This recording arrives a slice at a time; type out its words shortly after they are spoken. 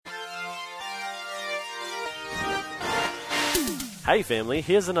Hey family,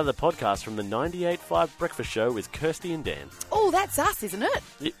 here's another podcast from the 98.5 Breakfast Show with Kirsty and Dan. Oh, that's us, isn't it?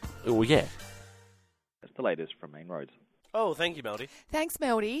 Yeah. That's the latest from Main Roads. Oh, thank you, Melody. Thanks,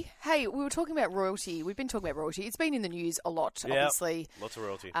 Melody. Hey, we were talking about royalty. We've been talking about royalty. It's been in the news a lot, obviously. Lots of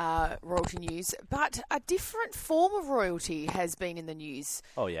royalty. Royalty news. But a different form of royalty has been in the news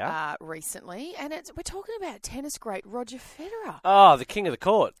recently. And we're talking about tennis great Roger Federer. Oh, the king of the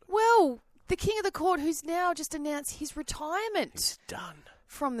court. Well, the king of the court who's now just announced his retirement. He's done.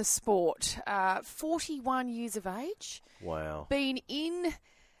 From the sport. 41 years of age. Wow. Been in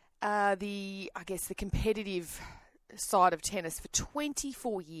the competitive side of tennis for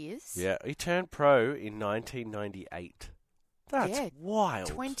 24 years. Yeah, he turned pro in 1998. That's wild.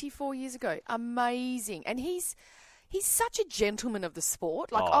 24 years ago. Amazing. And he's such a gentleman of the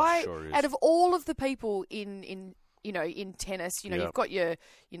sport. Sure is. Out of all of the people in tennis, you've got your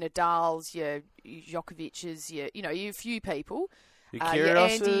Nadals, your Djokovic's, your few people. Your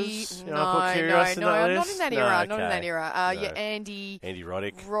Kyrgioses? Andy, You wanna put Kyrgios in that not list? in that No, era. okay. Not in that era. No. Your Andy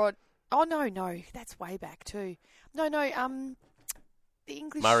Roddick. Oh no, that's way back too. No, the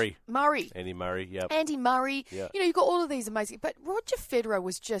English Murray. Andy Murray, yep. Yeah. You've got all of these amazing. But Roger Federer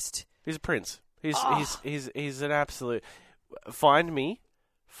was just. He's a prince. He's an absolute. Find me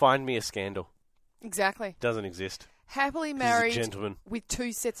a scandal. Exactly. Doesn't exist. Happily married. He's a gentleman with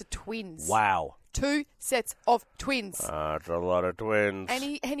 2 sets of twins. Wow. 2 sets of twins. That's a lot of twins. And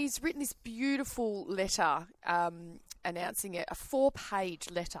he's written this beautiful letter announcing it, a 4-page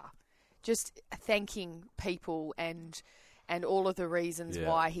letter, just thanking people and all of the reasons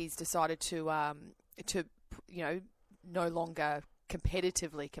why he's decided to no longer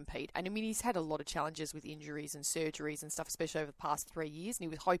competitively compete. And I mean, he's had a lot of challenges with injuries and surgeries and stuff, especially over the past 3 years, and he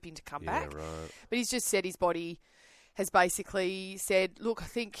was hoping to come back. Right. But he's just said his body has basically said, "Look, I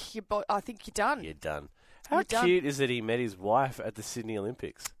think you're done. You're done." How cute is it he met his wife at the Sydney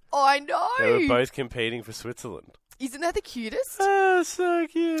Olympics? I know. They were both competing for Switzerland. Isn't that the cutest? Oh, so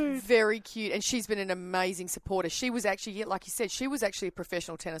cute. Very cute. And she's been an amazing supporter. She was actually, like you said, she was actually a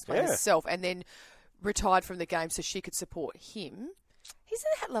professional tennis player herself and then retired from the game so she could support him.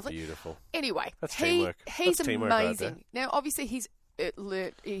 Isn't that lovely? Beautiful. Anyway, that's teamwork. He's that's teamwork amazing. right now, obviously, he's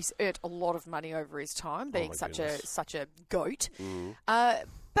earned a lot of money over his time, being such a goat. Mm.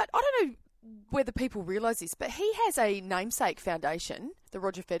 But I don't know whether people realise this, but he has a namesake foundation, the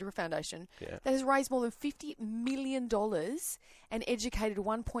Roger Federer Foundation, that has raised more than $50 million and educated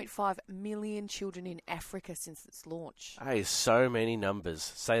 1.5 million children in Africa since its launch. Hey, so many numbers.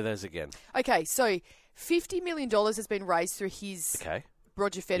 Say those again. Okay, so $50 million has been raised through his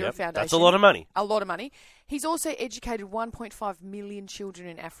Roger Federer Foundation. That's a lot of money. A lot of money. He's also educated 1.5 million children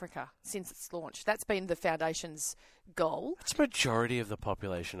in Africa since its launch. That's been the foundation's goal. That's the majority of the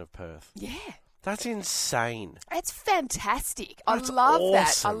population of Perth. Yeah. That's insane. That's fantastic. That's I love awesome.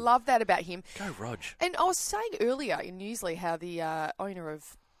 that. I love that about him. Go, Rog. And I was saying earlier in Newsly how the owner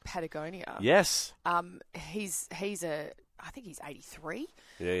of Patagonia. Yes. He's I think he's 83.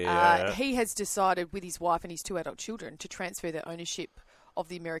 Yeah. He has decided with his wife and his 2 adult children to transfer their ownership of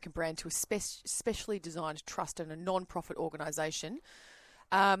the American brand to a specially designed trust and a non-profit organisation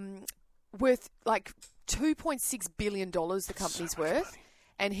worth like $2.6 billion the company's worth. Money.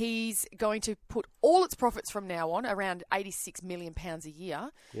 And he's going to put all its profits from now on, around £86 million a year,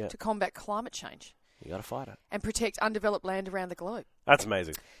 to combat climate change. You got to fight it. And protect undeveloped land around the globe. That's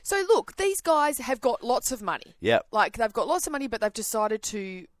amazing. So look, these guys have got lots of money. Yep. Like they've got lots of money, but they've decided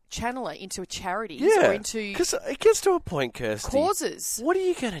to channel it into charities or into because it gets to a point, Kirsty. Causes. What are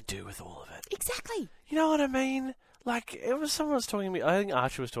you going to do with all of it? Exactly. You know what I mean? Like, someone was talking to me. I think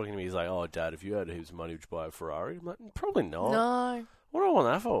Archie was talking to me. He's like, "Oh, Dad, if you had heaps of money, would you buy a Ferrari?" I'm like, "Probably not." No. What do I want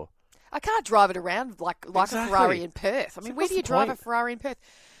that for? I can't drive it around like Exactly. a Ferrari in Perth. I mean, where what's do you the drive point? a Ferrari in Perth?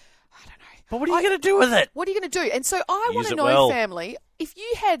 I don't know. But what are you going to do with it? What are you going to do? And so I want Use to it know, well. family, if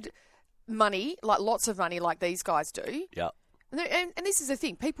you had money, like lots of money like these guys do. Yeah. And this is the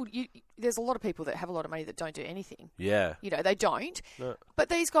thing. There's a lot of people that have a lot of money that don't do anything. Yeah. They don't. No. But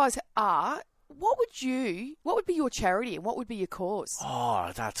these guys are. What would be your charity and what would be your cause?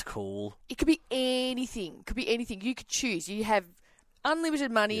 Oh, that's cool. It could be anything. You could choose. You have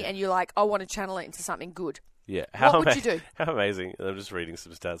unlimited money and you're like, I want to channel it into something good. Yeah. What would you do? How amazing. I'm just reading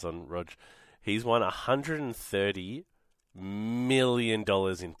some stats on Rog. He's won $130 million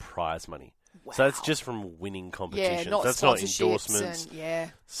in prize money. Wow. So that's just from winning competitions. Yeah, not that's not sponsorships endorsements,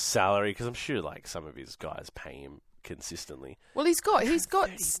 and, salary, because I'm sure like some of his guys pay him consistently. Well, he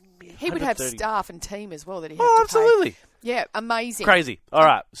would have 130. staff and team as well that he has Oh, to absolutely. pay. Yeah, amazing. Crazy. All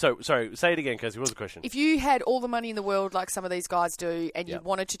right. So, sorry, say it again, Kirsty. What was the question? If you had all the money in the world like some of these guys do and you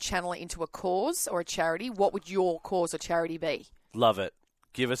wanted to channel it into a cause or a charity, what would your cause or charity be? Love it.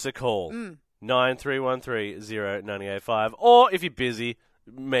 Give us a call. 9313-0985. Or if you're busy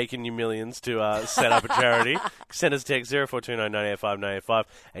making your millions to set up a charity, send us a text 0429-985-985,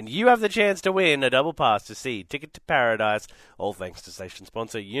 and you have the chance to win a double pass to see Ticket to Paradise, all thanks to station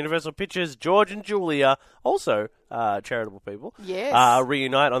sponsor Universal Pictures. George and Julia, also charitable people,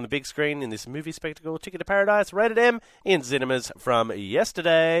 reunite on the big screen in this movie spectacle, Ticket to Paradise, rated M, in cinemas from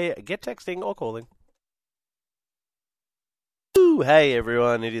yesterday. Get texting or calling. Ooh, hey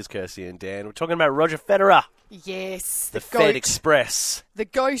everyone, it is Kirsty and Dan. We're talking about Roger Federer. Yes, the Fed Express. The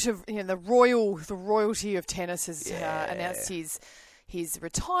goat of the royalty of tennis has announced his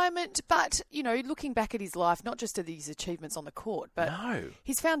retirement. But looking back at his life, not just at his achievements on the court, but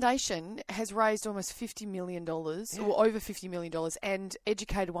his foundation has raised almost $50 million, or over $50 million, and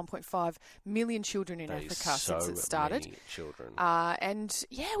educated 1.5 million children in Africa since it started. Many children.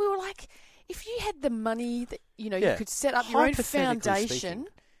 We were like, if you had the money that you could set up your own foundation,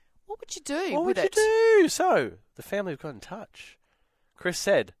 what would you do with it? What would you do? So, the family have got in touch. Chris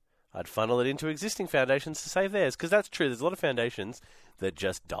said, I'd funnel it into existing foundations to save theirs. Because that's true. There's a lot of foundations that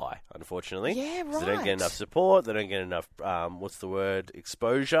just die, unfortunately. Yeah, right. They don't get enough support. They don't get enough,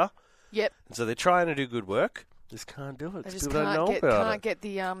 exposure. Yep. And so they're trying to do good work. Just can't do it. They just can't get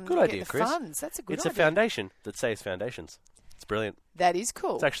the good idea, Chris. funds. That's a good idea. It's a foundation that saves foundations. It's brilliant. That is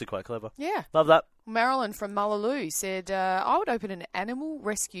cool. It's actually quite clever. Yeah. Love that. Marilyn from Mullaloo said, I would open an animal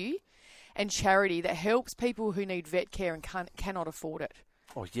rescue and charity that helps people who need vet care and cannot afford it.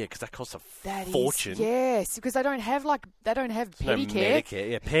 Oh yeah, because that costs a fortune. Yes, because they don't have pedicare. No Medicare.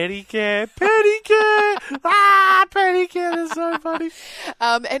 Yeah, pedicare. Pedicare. That's so funny.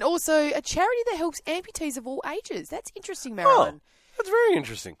 And also a charity that helps amputees of all ages. That's interesting, Marilyn. Oh, that's very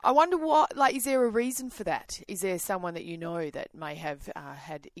interesting. I wonder is there a reason for that? Is there someone that you know that may have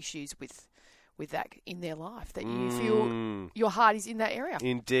had issues with that in their life, that you feel your heart is in that area?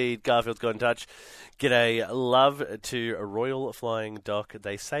 Indeed. Garfield's got in touch. G'day. Love to a Royal Flying Doc.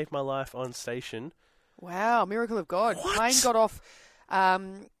 They saved my life on station. Wow, miracle of God. What? Plane got off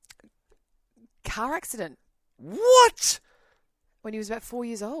car accident. What? When he was about 4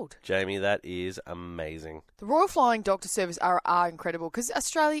 years old. Jamie, that is amazing. The Royal Flying Doctor Service are incredible because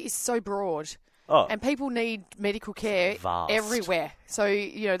Australia is so broad. Oh. And people need medical care everywhere. So,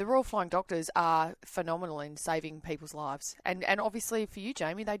 the Royal Flying Doctors are phenomenal in saving people's lives. And obviously for you,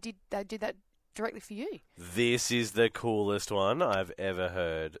 Jamie, they did that directly for you. This is the coolest one I've ever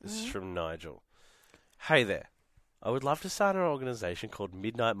heard. This is from Nigel. Hey there. I would love to start an organisation called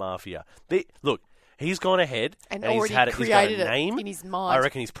Midnight Mafia. Look, he's gone ahead and he's got a name in his mind. I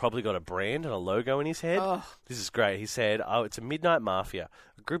reckon he's probably got a brand and a logo in his head. Oh. This is great. He said, it's a Midnight Mafia,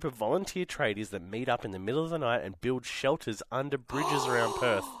 a group of volunteer tradies that meet up in the middle of the night and build shelters under bridges around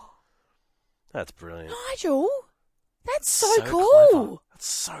Perth. That's brilliant. Nigel, that's so cool. Clever. That's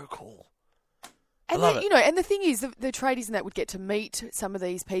so cool. And and the thing is, the tradies and that would get to meet some of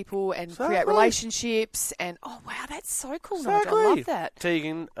these people and create relationships. And wow, that's so cool, Nigel. I love that.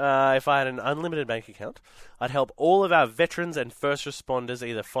 Tegan, if I had an unlimited bank account, I'd help all of our veterans and first responders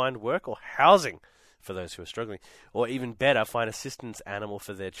either find work or housing for those who are struggling, or even better, find assistance animal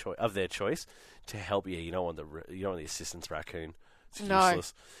of their choice to help. Yeah, you don't want the assistance raccoon. It's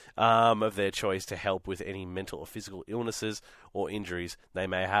useless. Of their choice to help with any mental or physical illnesses or injuries they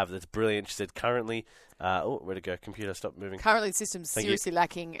may have. That's brilliant. She said currently, where'd it go? Computer, stop moving. Currently the system's seriously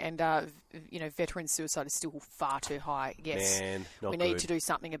lacking and, veteran suicide is still far too high. Yes. Man, we need to do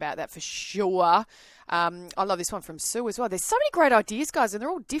something about that for sure. I love this one from Sue as well. There's so many great ideas, guys, and they're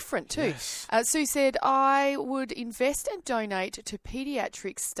all different too. Yes. Sue said, I would invest and donate to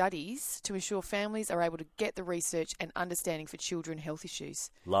paediatric studies to ensure families are able to get the research and understanding for children health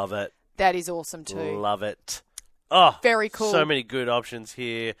issues. Love it. That is awesome too. Love it. Oh, very cool. So many good options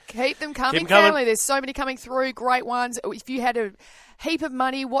here. Keep them coming, family. There's so many coming through. Great ones. If you had a heap of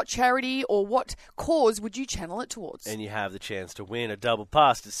money, what charity or what cause would you channel it towards? And you have the chance to win a double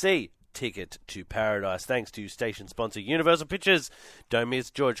pass to see Ticket to Paradise, thanks to station sponsor Universal Pictures. Don't miss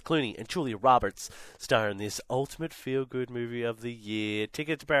George Clooney and Julia Roberts star in this ultimate feel-good movie of the year.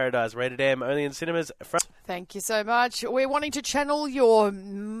 Ticket to Paradise, rated M, only in cinemas. Thank you so much. We're wanting to channel your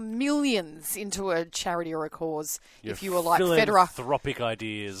millions into a charity or a cause. If you were like Federer. Philanthropic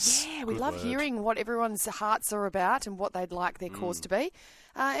ideas. Yeah, we love hearing what everyone's hearts are about and what they'd like their cause to be.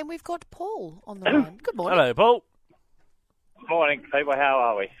 And we've got Paul on the line. Good morning. Hello, Paul. Morning, people. How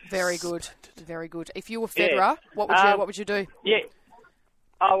are we? Very good, very good. If you were Federer, what would you do? Yeah,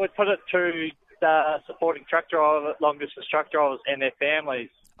 I would put it to supporting truck drivers, long distance truck drivers, and their families.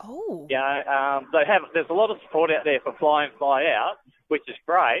 Oh, there's a lot of support out there for fly in, fly out, which is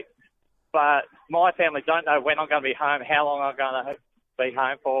great. but my family don't know when I'm going to be home, how long I'm going to be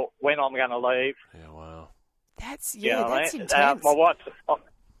home for, when I'm going to leave. Yeah, wow. That's That's intense.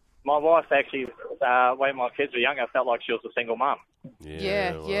 My wife actually, when my kids were younger, felt like she was a single mum.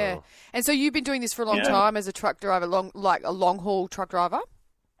 Yeah. Wow. And so you've been doing this for a long time as a truck driver, a long haul truck driver?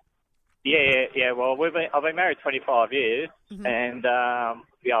 Yeah. Well, I've been married 25 years, and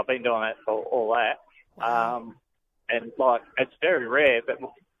I've been doing it for all that. Wow. And it's very rare, but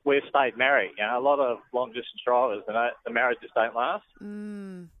we've stayed married. A lot of long distance drivers, the marriages don't last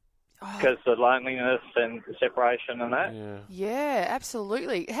because of loneliness and separation and that. Yeah,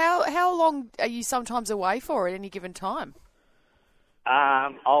 absolutely. How long are you sometimes away for at any given time? I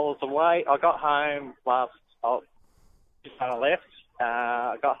was away. I got home just when I left.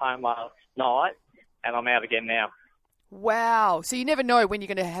 I got home last night, and I'm out again now. Wow. So you never know when you're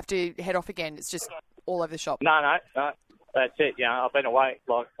going to have to head off again. It's just all over the shop. No. That's it. I've been away.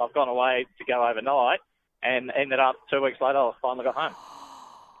 I've gone away to go overnight, and ended up 2 weeks later, I finally got home.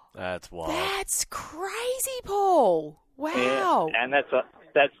 That's wild. That's crazy, Paul. Wow. Yeah, and that's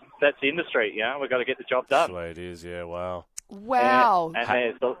the industry. We've got to get the job done. That's the way it is. Yeah. Wow. Wow. And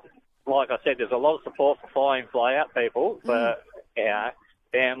there's, like I said, there's a lot of support for fly-in, fly-out people, but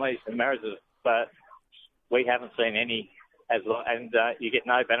families and marriages, but we haven't seen any and you get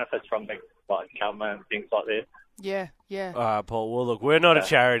no benefits from the government and things like this. Yeah. All right, Paul. Well, look, we're not a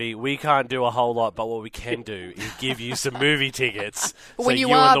charity. We can't do a whole lot, but what we can do is give you some movie tickets so when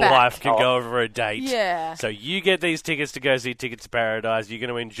you and the back. wife can go over a date. Yeah. So you get these tickets to go see Tickets to Paradise. You're going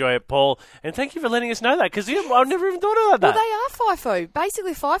to enjoy it, Paul. And thank you for letting us know that, because I've never even thought about that. Well, they are FIFO.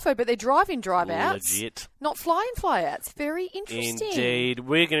 Basically FIFO, but they're drive-in, drive-outs. Legit. Not fly-in, fly-outs. Very interesting. Indeed.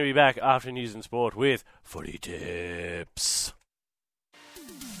 We're going to be back after news and sport with Footy Tips.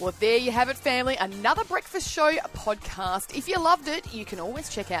 Well, there you have it, family. Another Breakfast Show podcast. If you loved it, you can always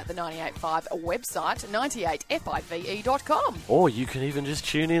check out the 98.5 website, 98five.com. Or you can even just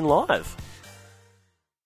tune in live.